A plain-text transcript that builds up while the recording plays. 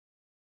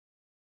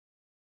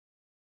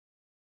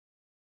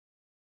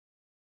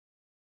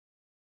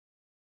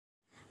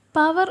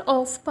Power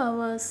of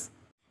powers.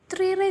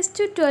 3 raised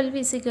to 12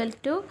 is equal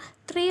to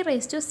 3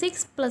 raised to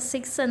 6 plus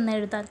 6 എന്ന്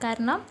എഴുതാം.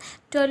 കാരണം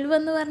 12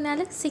 എന്ന് പറഞ്ഞാൽ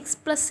 6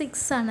 plus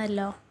 6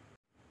 ആണല്ലോ.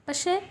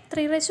 പക്ഷേ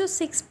 3 raised to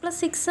 6 plus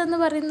 6 എന്ന്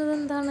പറയുന്നത്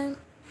എന്താണ്?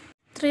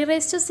 3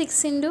 raised to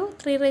 6 into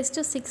 3 raised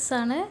to 6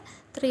 ആണ്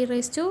 3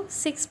 raised to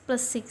 6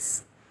 plus 6.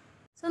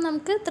 സോ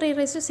നമുക്ക് 3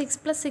 raised to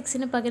 6 plus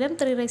 6ന് പകരം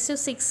 3 raised to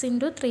 6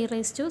 into 3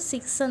 raised to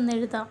 6 എന്ന്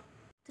എഴുതാം.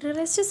 3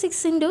 raised to 6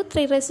 into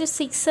 3 raised to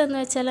 6 എന്ന്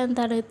വെച്ചാൽ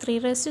എന്താണ്? 3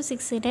 raised to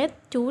 6നെ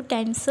 2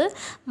 times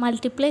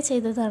മൾട്ടിപ്ലൈ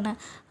ചെയ്തതാണ്.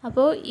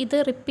 അപ്പോൾ ഇത്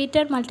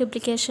റിപ്പീറ്റഡ്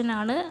മൾട്ടിപ്ലിക്കേഷൻ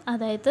ആണ്.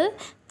 അതായത്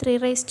 3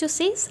 raised to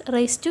 6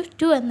 raised to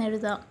 2 എന്ന്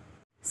എഴുതാം.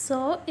 സോ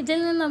ഇതിൽ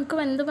നിന്ന്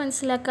നമുക്ക് എന്ത്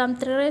മനസ്സിലാക്കാം?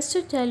 3 raised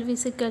to 12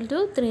 is equal to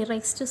 3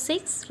 raised to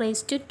 6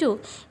 raised to 2.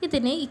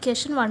 ഇതിന്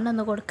ഇക്വേഷൻ 1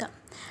 എന്ന് കൊടുക്കാം.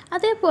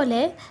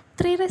 അതേപോലെ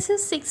 3 raised to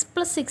 6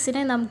 plus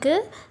 6നെ നമുക്ക്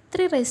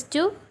 3 raised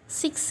to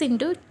 6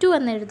 into 2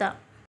 എന്ന് എഴുതാം.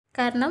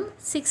 കാരണം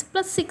 6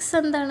 plus 6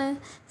 എന്താണ്?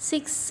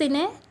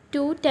 6നെ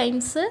 2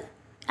 times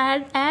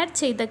ആഡ്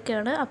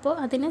ചെയ്തൊക്കെയാണ്. അപ്പോൾ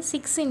അതിനെ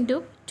 6 into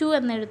 2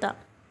 എന്ന് എഴുതാം.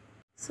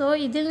 സോ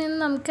ഇതിൽ നിന്ന്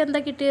നമുക്ക് എന്താ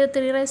കിട്ടിയത്?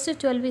 3 raised to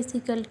 12 is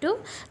equal to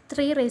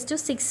 3 raised to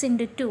 6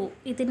 into 2.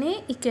 ഇതിന്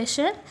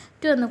ഇക്വേഷൻ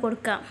 2 എന്ന്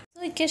കൊടുക്കാം.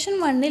 സോ ഇക്വേഷൻ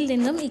 1ൽ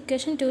നിന്നും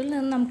ഇക്വേഷൻ 2ൽ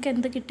നിന്നും നമുക്ക്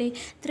എന്ത് കിട്ടി?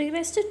 3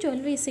 raised to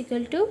 12 is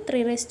equal to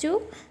 3 raised to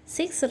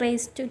 6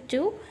 raised to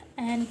 2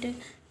 and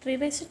 3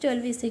 raised to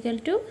 12 is equal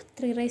to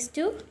 3 raised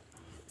to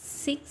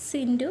 6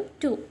 into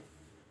 2.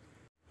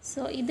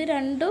 So ഇത്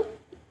രണ്ടും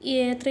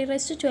 3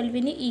 raised to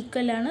 12ന്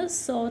ഈക്വൽ ആണ്.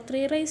 So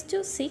 3 raised to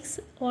 6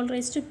 all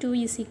raised to 2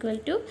 is equal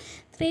to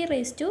 3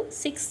 raised to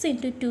 6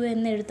 into 2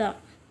 എന്ന് എഴുതാം.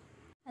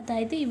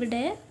 അതായത്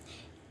ഇവിടെ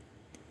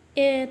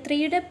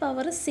 3യുടെ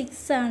power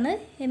 6 ആണ്.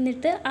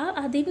 എന്നിട്ട്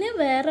അതിന്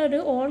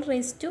വേറൊരു ഓൾ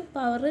റേസ് ടു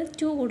പവർ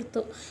 2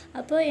 കൊടുത്തു.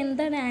 അപ്പോൾ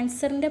എന്താണ്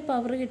ആൻസറിൻ്റെ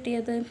പവർ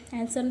കിട്ടിയത്?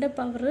 ആൻസറിൻ്റെ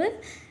പവർ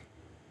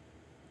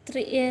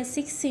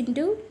 6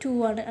 into 2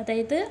 ആണ്.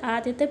 അതായത്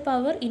ആദ്യത്തെ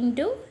പവർ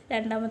ഇൻറ്റു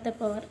രണ്ടാമത്തെ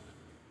പവർ.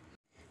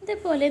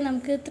 അതേപോലെ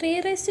നമുക്ക് 3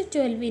 raised to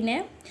 12നെ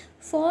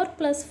 4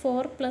 plus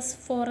 4 plus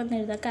 4 എന്ന്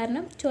എഴുതാം.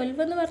 കാരണം 12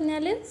 എന്ന്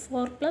പറഞ്ഞാൽ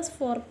 4 plus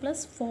 4 plus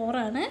 4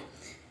 ആണ്.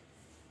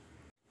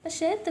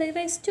 പക്ഷേ 3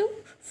 raised to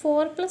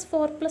 4 plus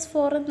 4 plus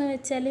 4 എന്ന്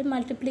വെച്ചാൽ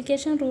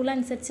മൾട്ടിപ്ലിക്കേഷൻ റൂൾ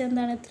അനുസരിച്ച്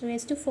എന്താണ്? 3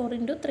 raised to 4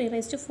 into 3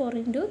 raised to 4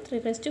 into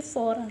 3 raised to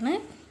 4 ആണ്.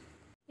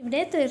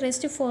 ഇവിടെ 3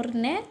 raised to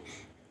 4നെ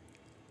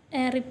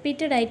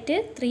റിപ്പീറ്റഡ് ആയിട്ട്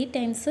 3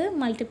 times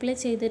മൾട്ടിപ്ലൈ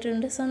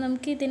ചെയ്തിട്ടുണ്ട്. സോ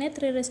നമുക്ക് ഇതിനെ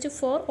 3 raised to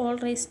 4 all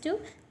raised to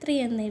 3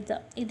 എന്ന്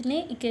എഴുതാം. ഇതിനെ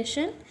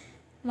ഇക്വേഷൻ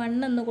 1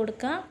 എന്ന്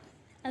കൊടുക്കാം.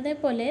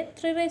 അതേപോലെ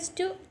 3 raised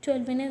to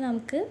 12നെ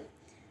നമുക്ക്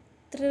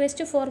 3 raised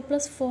to 4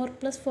 plus 4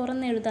 plus 4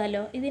 എന്ന്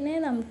എഴുതാമല്ലോ. ഇതിനെ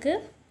നമുക്ക്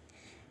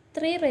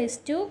 3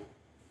 raised to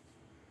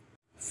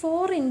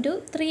 4 into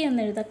 3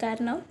 എന്ന് എഴുതാം.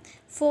 കാരണം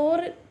 4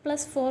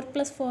 plus 4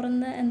 plus 4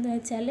 എന്ന്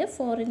വെച്ചാൽ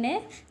 4നെ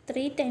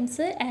 3 times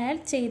ആഡ്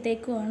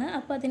ചെയ്തേക്കുവാണ്.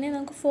 അപ്പോൾ അതിനെ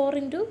നമുക്ക് 4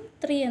 into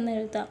 3 എന്ന്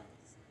എഴുതാം.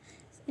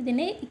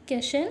 ഇതിനെ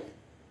ഇക്വേഷൻ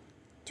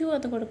 2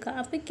 എന്ന് കൊടുക്കുക.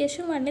 അപ്പോൾ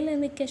ഇക്വേഷൻ 1ൽ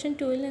നിന്ന് ഇക്വേഷൻ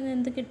 2ൽ നിന്ന്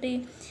എന്ത് കിട്ടി?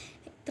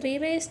 3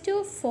 raised to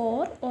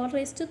 4 all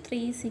raised to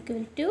 3 is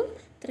equal to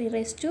 3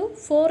 raised to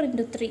 4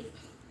 into 3.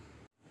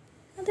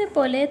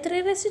 അതേപോലെ 3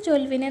 raised to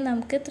 12നെ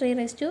നമുക്ക് 3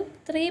 raised to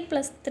 3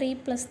 plus 3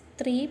 plus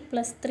 3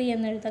 plus 3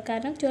 എന്ന് എഴുതാം.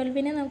 കാരണം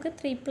 12നെ നമുക്ക്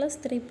 3 plus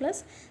 3 plus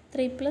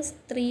 3 plus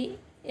 3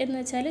 എന്ന്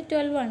വെച്ചാൽ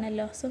 12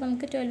 ആണല്ലോ. സോ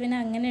നമുക്ക് 12നെ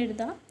അങ്ങനെ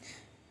എഴുതാം.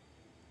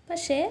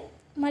 പക്ഷേ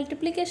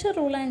മൾട്ടിപ്ലിക്കേഷൻ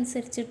റൂൾ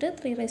അനുസരിച്ചിട്ട്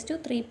 3 raised to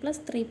 3 plus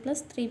 3 plus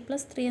 3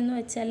 plus 3 എന്ന്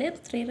വെച്ചാൽ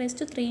 3 raised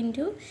to 3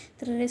 into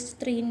 3 raised to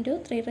 3 into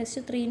 3 raised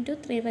to 3 into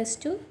 3 raised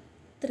to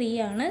 3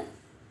 ആണ്.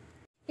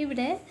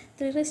 ഇവിടെ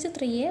 3 raised to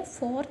 3യെ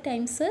 4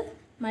 times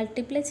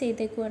മൾട്ടിപ്ലൈ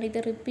ചെയ്തേക്കുവാണ്. ഇത്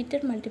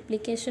റിപ്പീറ്റഡ്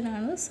മൾട്ടിപ്ലിക്കേഷൻ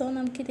ആണ്. സോ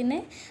നമുക്കിതിനെ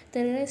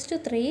 3 raised to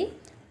 3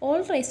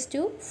 all raised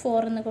to 4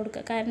 എന്ന്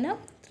കൊടുക്കുക. കാരണം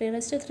 3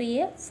 raised to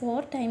 3യെ 4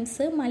 times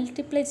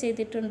മൾട്ടിപ്ലൈ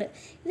ചെയ്തിട്ടുണ്ട്.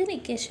 ഇതിന്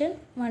ഇക്വേഷൻ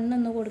 1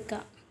 എന്ന് കൊടുക്കുക.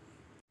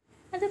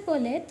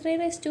 അതുപോലെ 3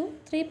 raised to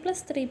 3 plus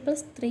 3 plus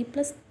 3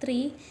 plus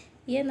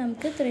 3യെ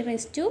നമുക്ക് 3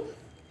 raised to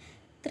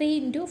 3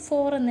 into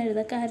 4 എന്ന്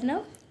എഴുതാം.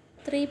 കാരണം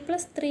 3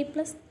 plus 3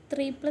 plus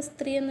 3 plus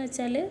 3 എന്ന്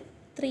വെച്ചാൽ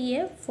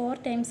 3യെ 4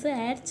 times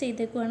ആഡ്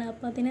ചെയ്തേക്കുവാണ്.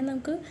 അപ്പോൾ അതിനെ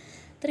നമുക്ക്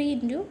 3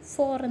 into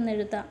 4 എന്ന്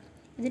എഴുതാം.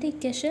 ഇതിന്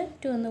ഇക്വേഷൻ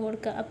 2 എന്ന്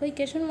കൊടുക്കുക. അപ്പോൾ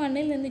ഇക്വേഷൻ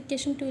 1ൽ നിന്ന്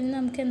ഇക്വേഷൻ 2ൽ നിന്ന്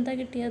നമുക്ക് എന്താ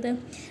കിട്ടിയത്?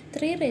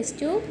 3 raised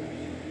to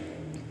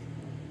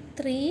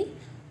 3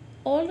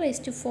 all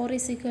raised to 4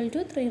 is equal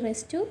to 3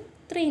 raised to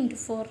 3 into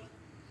 4.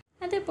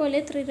 അതേപോലെ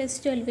 3 raised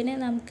to 12നെ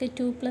നമുക്ക്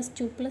 2 plus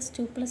 2 plus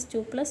 2 plus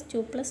 2 plus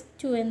 2 plus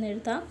 2 എന്ന്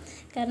എഴുതാം.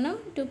 കാരണം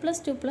 2 plus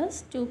 2 plus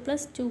 2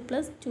 plus 2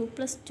 plus 2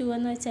 plus 2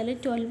 എന്ന് വെച്ചാൽ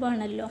 12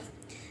 ആണല്ലോ.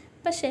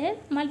 പക്ഷേ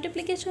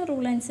മൾട്ടിപ്ലിക്കേഷൻ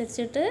റൂൾ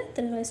അനുസരിച്ചിട്ട്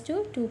 3 raised to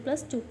 2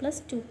 plus 2 plus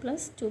 2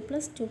 plus 2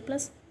 plus 2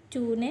 plus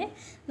 2നെ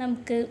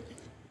നമുക്ക്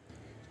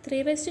 3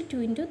 raised to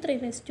 2 into 3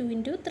 raised to 2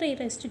 into 3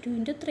 raised to 2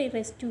 into 3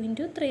 raised to 2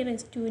 into 3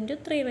 raised to 2 into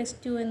 3 raised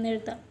to 2 എന്ന്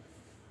എഴുതാം.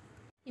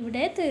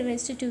 ഇവിടെ 3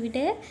 raised to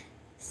 2യുടെ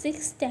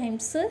 6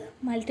 times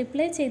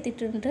multiply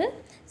ചെയ്തിട്ടുണ്ട്.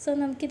 സോ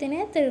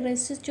നമുക്കിതിനെ 3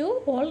 raised to 2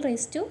 all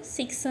raised to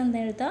 6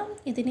 എന്ന് എഴുതാം.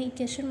 ഇതിന്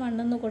equation 1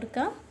 എന്ന്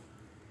കൊടുക്കാം.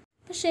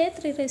 പക്ഷേ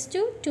 3 raised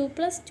to 2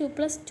 plus 2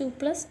 plus 2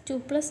 plus 2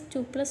 plus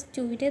 2 plus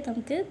 2നെ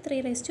നമുക്ക്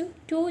 3 raised to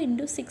 2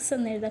 into 6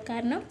 എന്ന് എഴുതാം.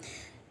 കാരണം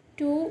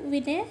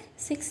 2വിനെ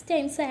 6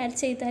 ടൈംസ് ആഡ്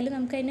ചെയ്താൽ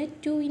നമുക്കതിനെ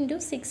 2 ×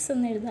 6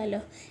 എന്ന്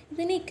എഴുതാമല്ലോ.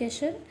 ഇതിന്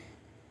ഇക്വേഷൻ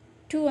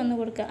 2 എന്ന്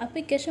കൊടുക്കുക. അപ്പോൾ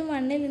ഇക്വേഷൻ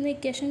 1ൽ നിന്ന്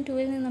ഇക്വേഷൻ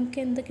 2ൽ നിന്ന് നമുക്ക്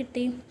എന്ത്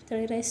കിട്ടി?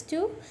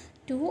 3^2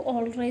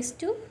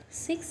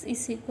 6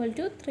 is equal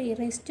to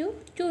 3^2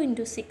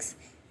 × 6.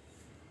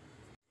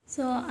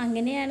 സോ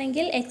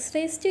അങ്ങനെയാണെങ്കിൽ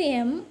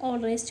x⁻m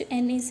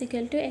n is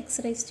equal to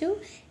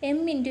x⁻m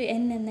 ×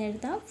 n എന്ന്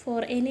എഴുതാം for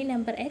any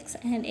number x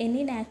and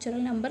any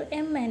natural number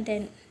m and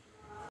n.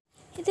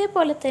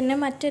 ഇതേപോലെ തന്നെ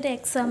മറ്റൊരു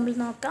എക്സാമ്പിൾ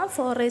നോക്കാം.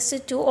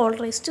 4^2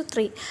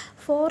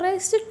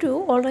 4^2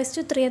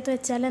 എന്ന്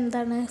വെച്ചാൽ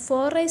എന്താണ്?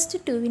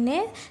 4^2വിനെ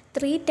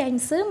 3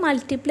 ടൈംസ്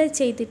മൾട്ടിപ്ലൈ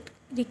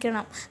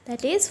ചെയ്തിരിക്കണം.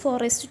 That is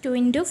 4^2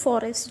 ×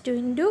 4^2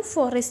 ×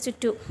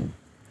 4^2.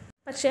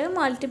 പക്ഷേ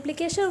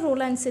മൾട്ടിപ്ലിക്കേഷൻ റൂൾ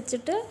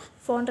അനുസരിച്ചിട്ട്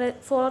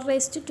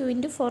 4^2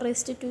 ×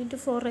 4^2 ×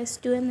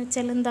 4^2 എന്ന്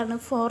വെച്ചാൽ എന്താണ്?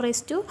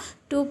 4^2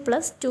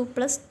 + 2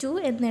 + 2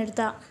 എന്ന്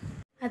എഴുതാം.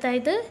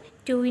 അതായത്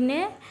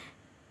 2വിനെ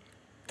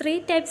 3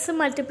 ടൈംസ്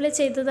മൾട്ടിപ്ലൈ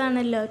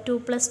ചെയ്തതാണല്ലോ 2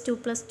 + 2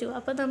 + 2.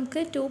 അപ്പോൾ നമുക്ക്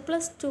 2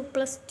 + 2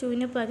 +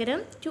 2ന് പകരം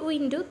 2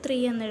 ×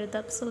 3 എന്ന്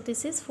എഴുതാം. So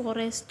this is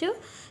 4^2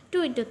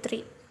 ×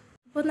 3.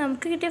 അപ്പോൾ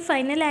നമുക്ക് കിട്ടിയ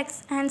ഫൈനൽ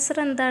ആൻസർ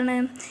എന്താണ്?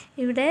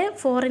 ഇവിടെ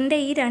 4ൻ്റെ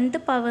ഈ 2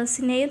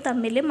 പവേഴ്സിനെയും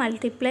തമ്മിൽ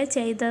മൾട്ടിപ്ലൈ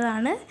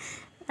ചെയ്തതാണ്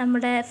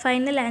നമ്മുടെ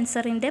ഫൈനൽ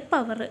ആൻസറിൻ്റെ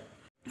പവർ.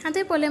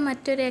 അതേപോലെ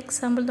മറ്റൊരു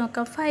എക്സാമ്പിൾ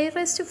നോക്കാം.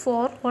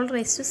 5^4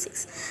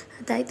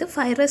 അതായത്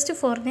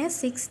 5^4നെ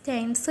 6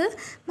 ടൈംസ്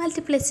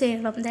മൾട്ടിപ്ലൈ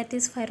ചെയ്യണം. That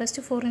is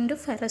 5^4 ×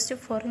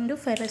 5^4 ×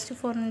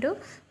 5^4 ×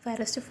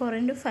 5^4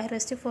 ×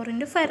 5^4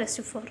 ×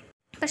 5^4.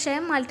 പക്ഷേ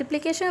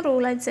മൾട്ടിപ്ലിക്കേഷൻ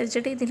റൂൾ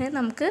അനുസരിച്ചിട്ട് ഇതിനെ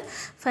നമുക്ക്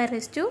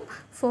 5^4 +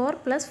 4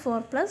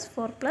 +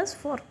 4 +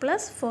 4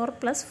 + 4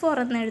 + 4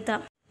 എന്ന്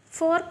എഴുതാം.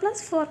 4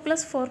 + 4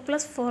 + 4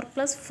 + 4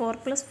 + 4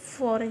 +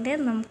 4നെ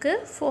നമുക്ക്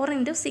 4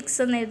 × 6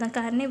 എന്ന് എഴുതാം.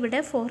 കാരണം ഇവിടെ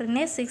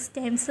 4നെ 6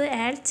 ടൈംസ്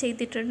ആഡ്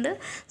ചെയ്തിട്ടുണ്ട്.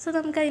 സോ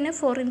നമുക്കതിനെ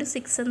 4 ×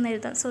 6 എന്ന്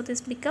എഴുതാം. So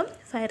this become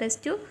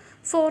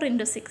 5^4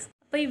 × 6.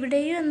 അപ്പോൾ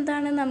ഇവിടെയും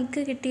എന്താണ് നമുക്ക്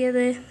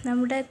കിട്ടിയത്?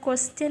 നമ്മുടെ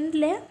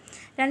ക്വസ്റ്റ്യനിലെ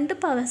 2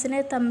 പവേഴ്സിനെ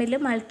തമ്മിൽ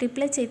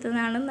മൾട്ടിപ്ലൈ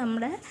ചെയ്തതാണ്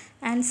നമ്മുടെ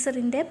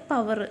ആൻസറിൻ്റെ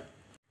പവർ.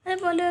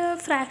 അതേപോലെ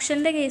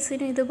ഫ്രാക്ഷൻ്റെ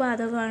കേസിനും ഇത്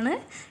ബാധകമാണ്.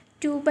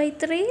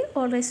 2/3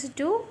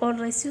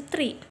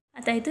 3.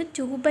 അതായത്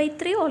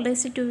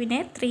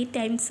 2/3 3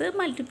 ടൈംസ്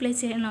മൾട്ടിപ്ലൈ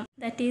ചെയ്യണം.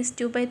 ദാറ്റ് ഈസ്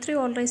 2/3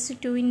 ×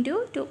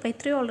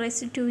 2/3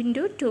 ×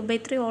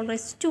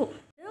 2/3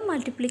 ഇത്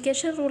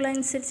മൾട്ടിപ്ലിക്കേഷൻ റൂൾ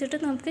അനുസരിച്ചിട്ട്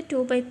നമുക്ക്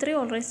 2/3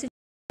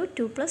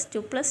 2 +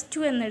 2 +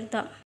 2 എന്ന്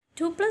എഴുതാം.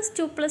 2 +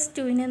 2 +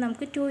 2നെ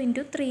നമുക്ക് 2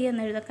 × 3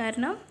 എന്ന് എഴുതാം.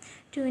 കാരണം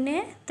 2നെ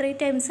 3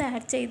 ടൈംസ്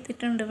ആഡ്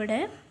ചെയ്തിട്ടുണ്ട് ഇവിടെ.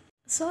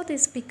 So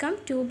this become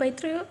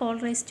 2/3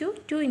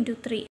 2 ×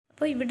 3.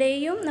 അപ്പോൾ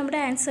ഇവിടെയും നമ്മുടെ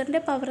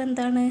ആൻസറിൻ്റെ പവർ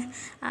എന്താണ്?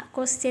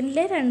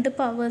 ക്വസ്റ്റ്യനിലെ 2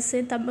 പവേഴ്സ്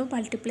തമ്മിൽ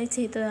മൾട്ടിപ്ലൈ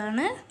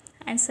ചെയ്തതാണ്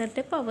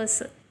ആൻസറിൻ്റെ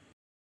പവേഴ്സ്.